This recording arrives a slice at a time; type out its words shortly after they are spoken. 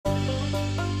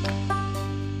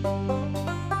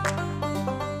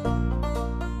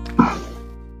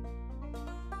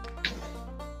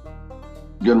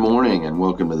Good morning and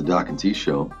welcome to the Doc and T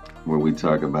Show, where we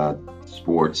talk about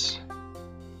sports,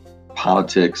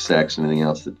 politics, sex, and anything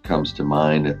else that comes to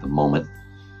mind at the moment.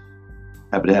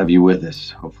 Happy to have you with us.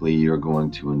 Hopefully, you're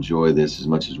going to enjoy this as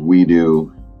much as we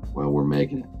do while we're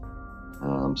making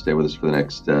it. Stay with us for the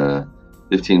next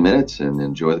 15 minutes and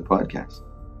enjoy the podcast.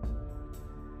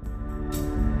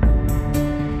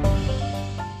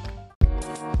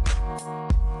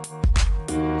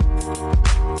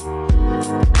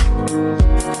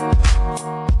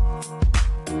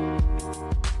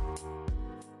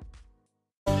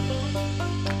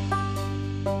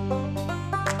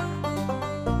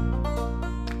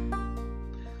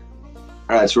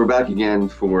 All right, so we're back again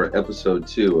for episode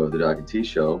 2 of the Doc and T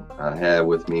Show. I have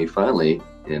with me finally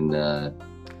in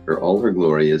all her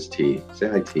glory is T. Say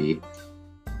hi, T.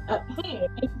 Hey,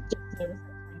 I just noticed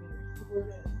how tiny your keyboard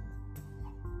is.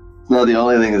 It's not the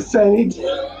only thing that's tiny.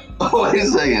 Oh, wait a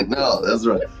second. No, that's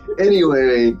right.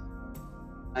 Anyway,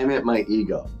 I meant my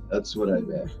ego. That's what I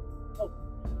meant.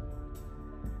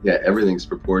 Yeah, everything's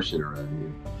proportionate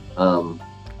around you.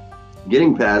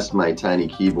 Getting past my tiny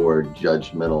keyboard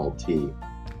judgmental T.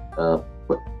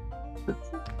 What?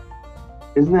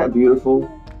 Isn't that beautiful?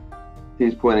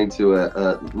 He's pointing to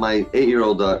my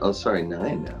 8-year-old daughter. Oh, sorry,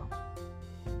 9 now.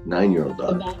 9-year-old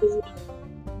The daughter. back is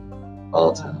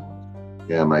All time.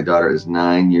 Yeah, my daughter is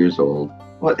 9 years old.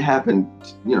 What happened,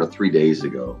 3 days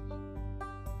ago?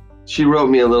 She wrote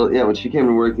me a little, when she came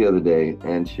to work the other day,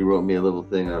 and she wrote me a little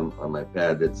thing on my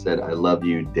pad that said, "I love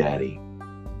you, Daddy."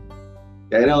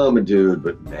 Yeah, I know I'm a dude,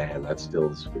 but man, that's still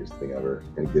the sweetest thing ever.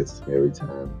 And it gets to me every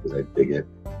time because I dig it.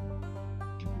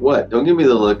 What? Don't give me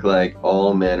the look like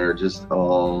all men are just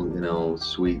all,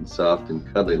 sweet and soft and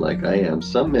cuddly like I am.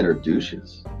 Some men are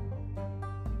douches.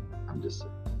 I'm just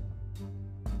saying.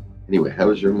 Anyway, how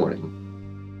was your morning?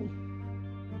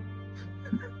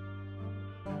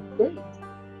 great.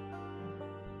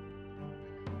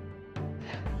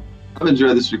 I've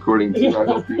enjoyed this recording too. I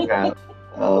hope you have.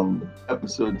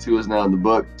 Episode 2 is now in the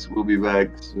books. We'll be back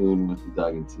soon with the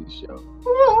Dog and T Show.